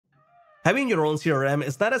Having your own CRM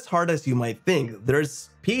is not as hard as you might think.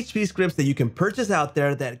 There's PHP scripts that you can purchase out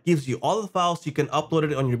there that gives you all the files. You can upload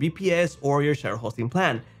it on your VPS or your shared hosting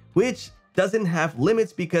plan, which doesn't have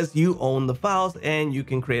limits because you own the files and you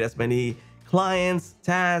can create as many clients,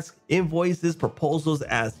 tasks, invoices, proposals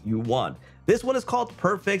as you want. This one is called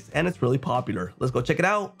Perfex and it's really popular. Let's go check it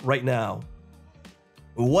out right now.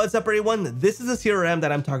 What's up everyone? This is a CRM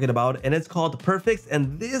that I'm talking about and it's called Perfex,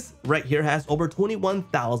 and this right here has over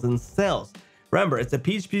 21,000 cells. Remember, it's a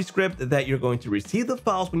PHP script that you're going to receive the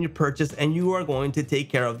files when you purchase and you are going to take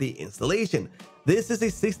care of the installation. This is a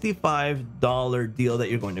 $65 deal that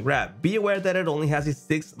you're going to grab. Be aware that it only has a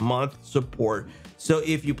 6-month support. So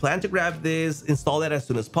if you plan to grab this, install it as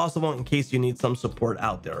soon as possible in case you need some support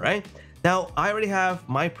out there, right? Now, I already have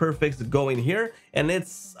my Perfex going here, and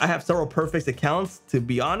I have several Perfex accounts, to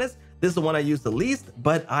be honest. This is the one I use the least,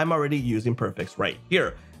 but I'm already using Perfex right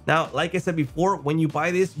here. Now, like I said before, when you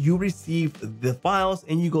buy this, you receive the files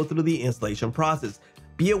and you go through the installation process.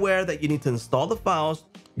 Be aware that you need to install the files,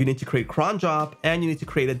 you need to create cron job, and you need to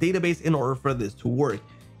create a database in order for this to work.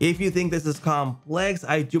 If you think this is complex,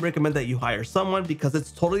 I do recommend that you hire someone because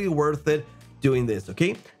it's totally worth it doing this,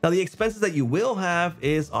 okay? Now, the expenses that you will have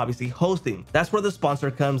is obviously hosting. That's where the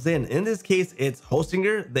sponsor comes in. In this case, it's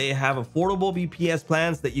Hostinger. They have affordable VPS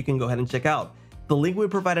plans that you can go ahead and check out. The link we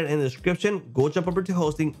provided in the description, go jump over to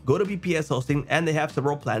hosting, go to VPS hosting, and they have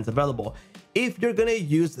several plans available. If you're gonna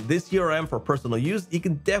use this CRM for personal use, you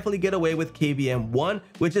can definitely get away with KVM1,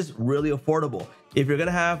 which is really affordable. If you're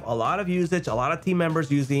gonna have a lot of usage, a lot of team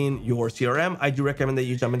members using your CRM, I do recommend that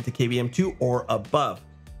you jump into KVM2 or above.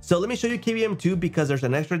 So let me show you KVM2 because there's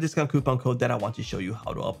an extra discount coupon code that I want to show you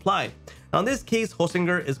how to apply. Now in this case,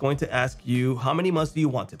 Hostinger is going to ask you how many months do you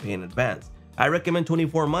want to pay in advance. I recommend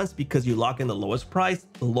 24 months because you lock in the lowest price,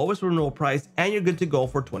 the lowest renewal price, and you're good to go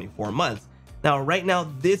for 24 months. Now, right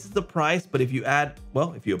now, this is the price, but if you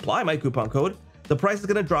apply my coupon code, the price is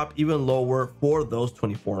gonna drop even lower for those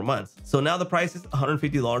 24 months. So now the price is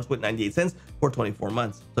 $150 with 98 cents for 24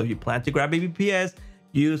 months. So if you plan to grab a VPS,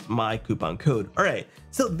 use my coupon code. All right,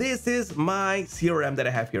 so this is my CRM that I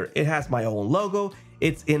have here. It has my own logo,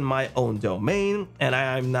 it's in my own domain, and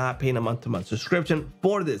I'm not paying a month-to-month subscription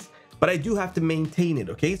for this, but I do have to maintain it,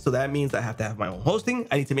 okay? So that means I have to have my own hosting.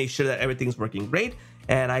 I need to make sure that everything's working great.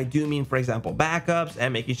 And I do mean, for example, backups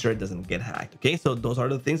and making sure it doesn't get hacked, okay? So those are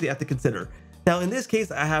the things you have to consider. Now, in this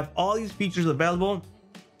case, I have all these features available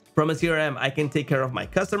from a CRM. I can take care of my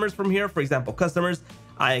customers from here. For example, customers,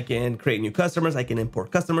 I can create new customers, I can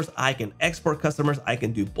import customers, I can export customers, I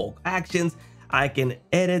can do bulk actions, I can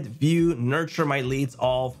edit, view, nurture my leads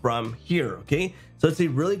all from here, okay? So it's a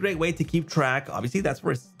really great way to keep track. Obviously, that's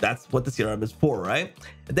what the CRM is for, right?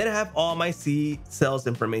 And then I have all my sales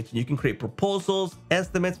information. You can create proposals,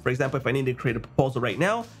 estimates. For example, if I need to create a proposal right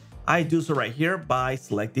now, I do so right here by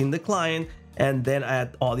selecting the client, and then I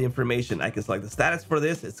add all the information. I can select the status for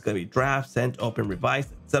this. It's gonna be draft, sent, open,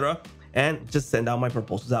 revised, etc., and just send out my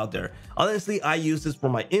proposals out there. Honestly, I use this for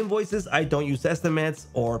my invoices. I don't use estimates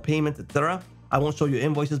or payments, etc. I won't show you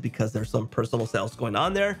invoices because there's some personal sales going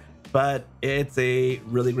on there, but it's a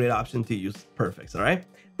really great option to use Perfex, all right?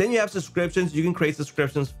 Then you have subscriptions. You can create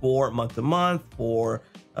subscriptions for month to month, for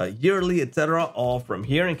yearly, etc., all from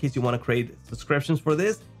here in case you want to create subscriptions for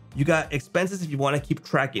this. You got expenses if you want to keep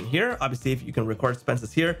tracking here. Obviously, if you can record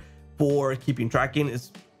expenses here for keeping tracking,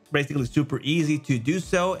 it's basically super easy to do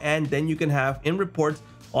so. And then you can have in reports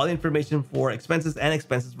all the information for expenses and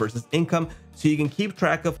expenses versus income, so you can keep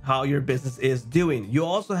track of how your business is doing. You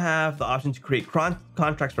also have the option to create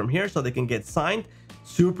contracts from here so they can get signed.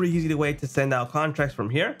 Super easy way to send out contracts from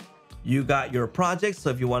here. You got your projects, so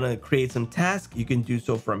if you want to create some tasks, you can do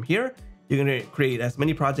so from here. You're going to create as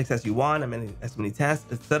many projects as you want, as many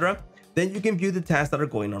tasks, etc. Then you can view the tasks that are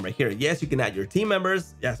going on right here. Yes, you can add your team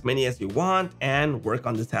members, as many as you want, and work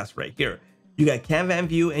on this task right here. You got Kanban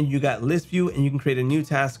view and you got list view, and you can create a new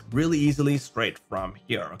task really easily straight from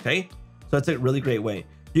here, okay? So it's a really great way.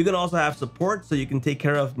 You can also have support, so you can take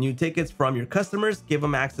care of new tickets from your customers, give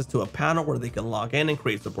them access to a panel where they can log in and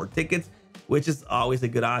create support tickets, which is always a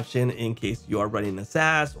good option in case you are running a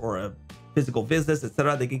SaaS or a physical business,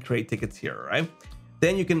 etc. They can create tickets here, right?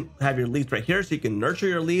 Then you can have your leads right here, so you can nurture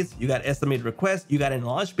your leads. You got estimated requests, you got a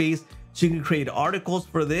knowledge base, so you can create articles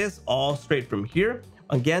for this all straight from here.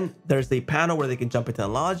 Again, there's a panel where they can jump into the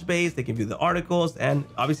knowledge base, they can view the articles, and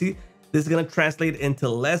obviously this is going to translate into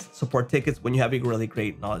less support tickets when you have a really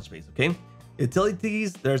great knowledge base, okay?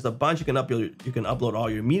 Utilities, there's a bunch. You can upload all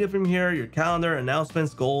your media from here, your calendar,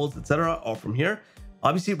 announcements, goals, etc., all from here.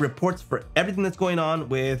 Obviously, reports for everything that's going on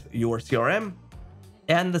with your CRM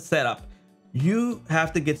and the setup. you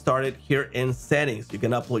have to get started here in settings. You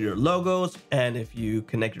can upload your logos, and if you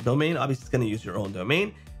connect your domain, obviously it's going to use your own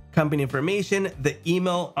domain. Company information, the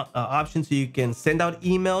email option, so you can send out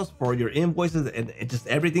emails for your invoices and just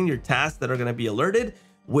everything, your tasks that are going to be alerted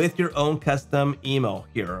with your own custom email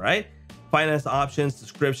here. All right. Finance options,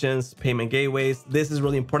 descriptions, payment gateways. This is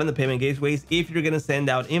really important, the payment gateways. If you're going to send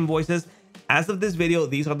out invoices, as of this video,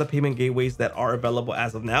 these are the payment gateways that are available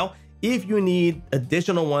as of now. If you need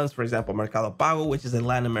additional ones, for example, Mercado Pago, which is a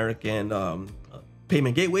Latin American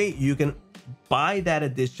payment gateway, you can buy that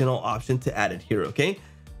additional option to add it here. Okay.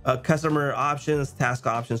 Customer options, task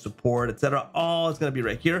options, support, etc. All is going to be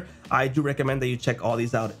right here. I do recommend that you check all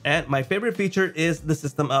these out. And my favorite feature is the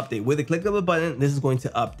system update. With a click of a button, this is going to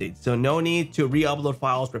update. So no need to re-upload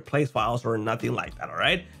files, replace files, or nothing like that. All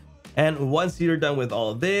right. And once you're done with all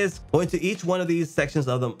of this, go into each one of these sections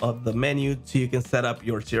of the menu so you can set up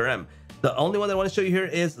your CRM. The only one that I want to show you here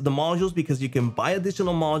is the modules, because you can buy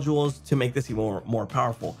additional modules to make this even more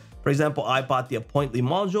powerful. For example, I bought the Appointly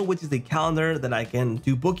module, which is a calendar that I can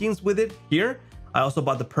do bookings with it here. I also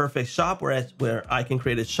bought the Perfex shop where I can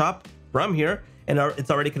create a shop from here, and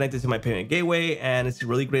it's already connected to my payment gateway, and it's a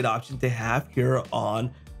really great option to have here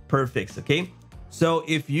on Perfex. Okay. So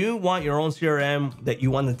if you want your own CRM that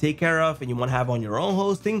you want to take care of and you want to have on your own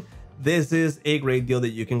hosting, this is a great deal that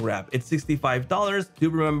you can grab. It's $65. Do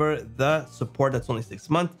remember the support, that's only 6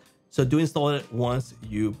 months. So do install it once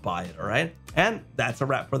you buy it. All right. And that's a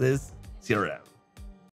wrap for this CRM.